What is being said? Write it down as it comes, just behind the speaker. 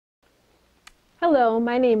Hello,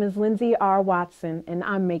 my name is Lindsay R. Watson, and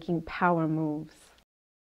I'm making power moves.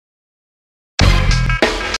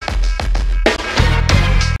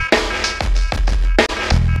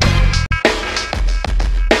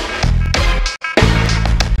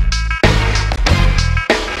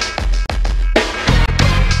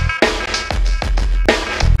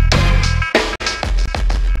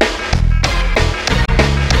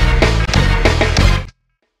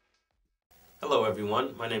 Hello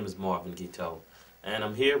everyone, my name is Marvin Guiteau, and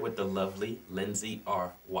I'm here with the lovely Lindsay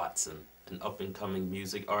R. Watson, an up-and-coming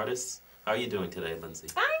music artist. How are you doing today, Lindsay?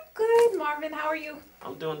 I'm good, Marvin. How are you?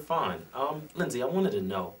 I'm doing fine. Lindsay, I wanted to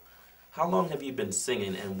know, how long have you been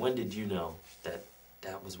singing, and when did you know that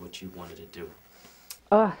that was what you wanted to do?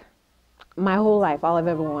 My whole life, all I've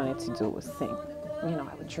ever wanted to do was sing. You know,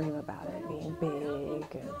 I would dream about it being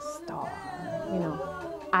big and star, you know.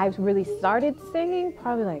 I really started singing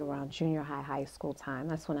probably like around junior high, high school time.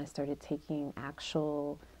 That's when I started taking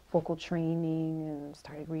actual vocal training and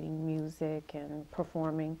started reading music and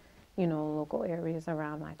performing, you know, local areas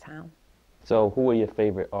around my town. So who are your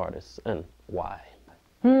favorite artists and why?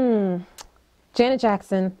 Janet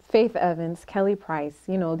Jackson, Faith Evans, Kelly Price,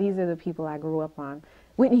 you know, these are the people I grew up on.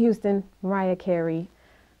 Whitney Houston, Mariah Carey,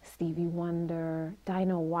 Stevie Wonder,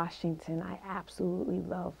 Dinah Washington. I absolutely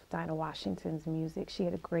love Dinah Washington's music. She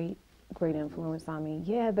had a great influence on me.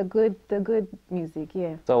 Yeah, the good music,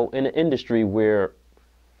 yeah. So in an industry where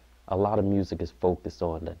a lot of music is focused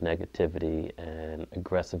on the negativity and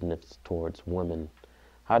aggressiveness towards women,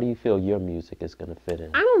 how do you feel your music is going to fit in?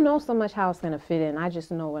 I don't know so much how it's going to fit in. I just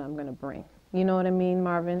know what I'm going to bring. You know what I mean,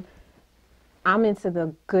 Marvin? I'm into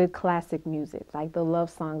the good classic music, like the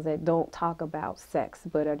love songs that don't talk about sex,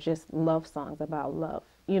 but are just love songs about love,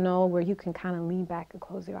 you know, where you can kind of lean back and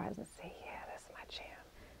close your eyes and say, yeah, that's my jam.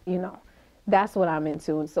 You know, that's what I'm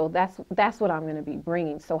into. And so that's what I'm going to be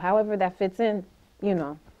bringing. So however that fits in, you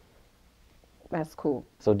know, that's cool.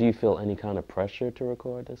 So do you feel any kind of pressure to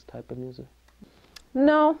record this type of music?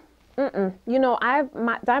 No. You know,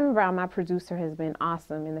 Diamond Brown, my producer, has been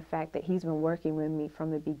awesome in the fact that he's been working with me from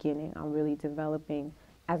the beginning on really developing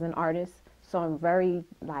as an artist. So I'm very,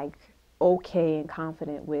 like, okay and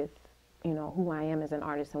confident with, you know, who I am as an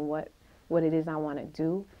artist and what it is I want to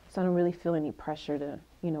do. So I don't really feel any pressure to,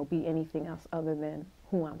 you know, be anything else other than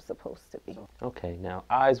who I'm supposed to be. Okay, now,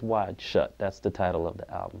 Eyes Wide Shut, that's the title of the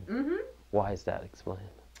album. Why is that? Explain.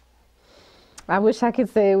 I wish I could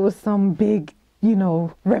say it was some big, you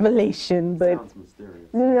know, revelation, but Sounds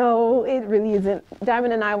mysterious. no, it really isn't.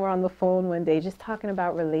 Diamond and I were on the phone one day just talking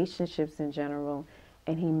about relationships in general,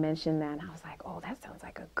 and he mentioned that, and I was like, oh, that sounds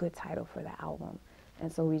like a good title for the album.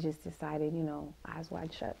 And so we just decided, you know, Eyes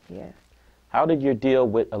Wide Shut, yeah. How did your deal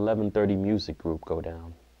with 1130 Music Group go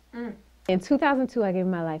down? In 2002, I gave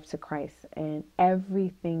my life to Christ, and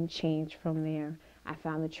everything changed from there. I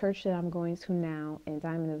found the church that I'm going to now, and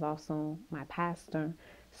Diamond is also my pastor.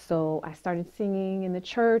 So I started singing in the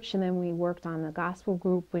church, and then we worked on the gospel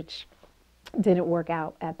group, which didn't work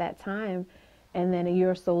out at that time. And then a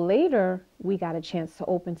year or so later, we got a chance to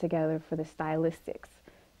open together for the Stylistics,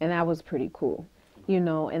 and that was pretty cool, you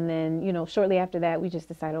know. And then, you know, shortly after that, we just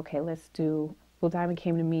decided, okay, Diamond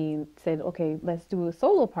came to me and said, okay, let's do a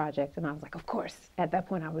solo project. And I was like, of course. At that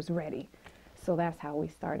point, I was ready. So that's how we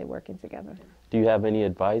started working together. Do you have any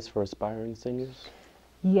advice for aspiring singers?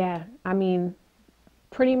 Yeah, I mean,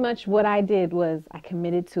 pretty much what I did was I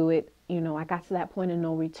committed to it. You know, I got to that point of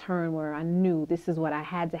no return where I knew this is what I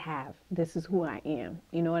had to have. This is who I am.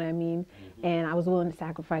 You know what I mean? And I was willing to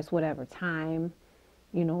sacrifice whatever time,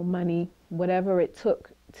 you know, money, whatever it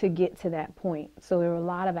took to get to that point. So there were a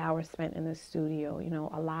lot of hours spent in the studio, you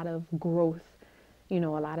know, a lot of growth, you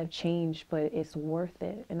know, a lot of change, but it's worth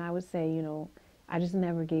it. And I would say, you know, I just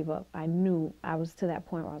never gave up. I knew I was to that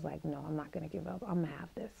point where I was like, no, I'm not going to give up. I'm going to have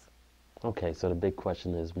this. Okay, so the big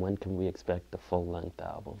question is, when can we expect the full-length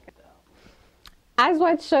album? Eyes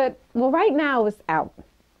Wide Shut, well, right now it's out.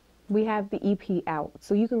 We have the EP out.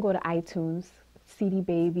 So you can go to iTunes, CD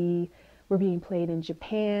Baby. We're being played in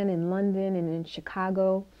Japan, in London, and in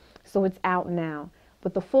Chicago. So it's out now.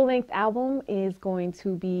 But the full-length album is going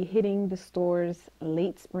to be hitting the stores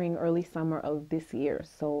late spring, early summer of this year.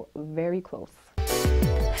 So very close.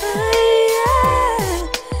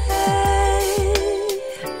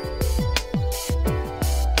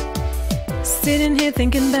 Sitting here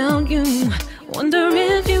thinking about you, wonder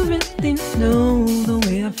if you really know the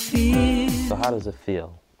way I feel. So how does it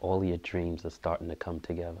feel? All your dreams are starting to come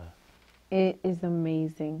together. It is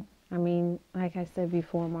amazing. I mean, like I said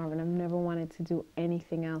before, Marvin, I've never wanted to do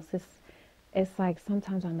anything else. It's like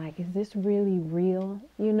sometimes I'm like, is this really real?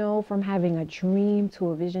 You know, from having a dream to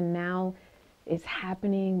a vision now, is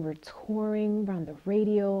happening. We're touring, we're on the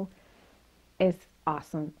radio. It's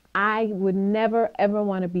awesome. I would never, ever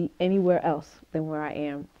want to be anywhere else than where I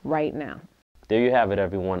am right now. There you have it,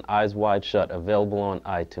 everyone. Eyes Wide Shut, available on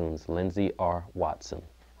iTunes. Lindsay R. Watson.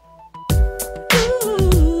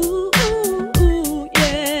 Ooh,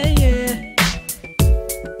 yeah, yeah.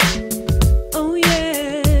 Oh,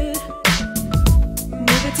 yeah.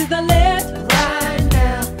 Move it to the left, right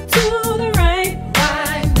now. To the right,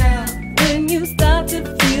 right now. When you start to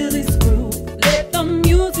feel this groove, let the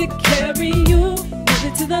music carry you. Move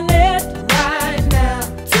it to the left, right now.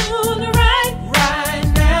 To the right, right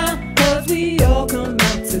now. 'Cause we all come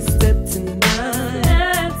out to step tonight.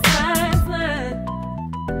 Slide.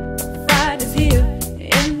 Friday's here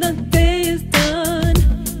and the day is done,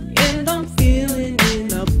 and I'm feeling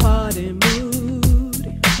in a party mood.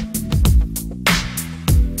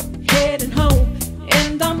 Heading home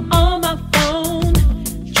and I'm on my phone,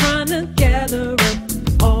 trying to gather up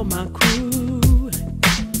all my crew.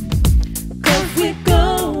 'Cause we're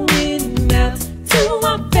going out to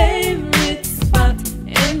our favorite spot,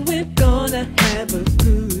 and we're gonna have a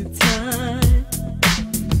good time.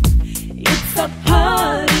 It's a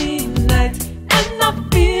party night and I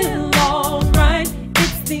feel alright.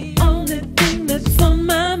 It's the only thing that's on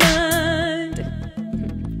my mind.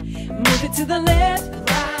 Move it to the left,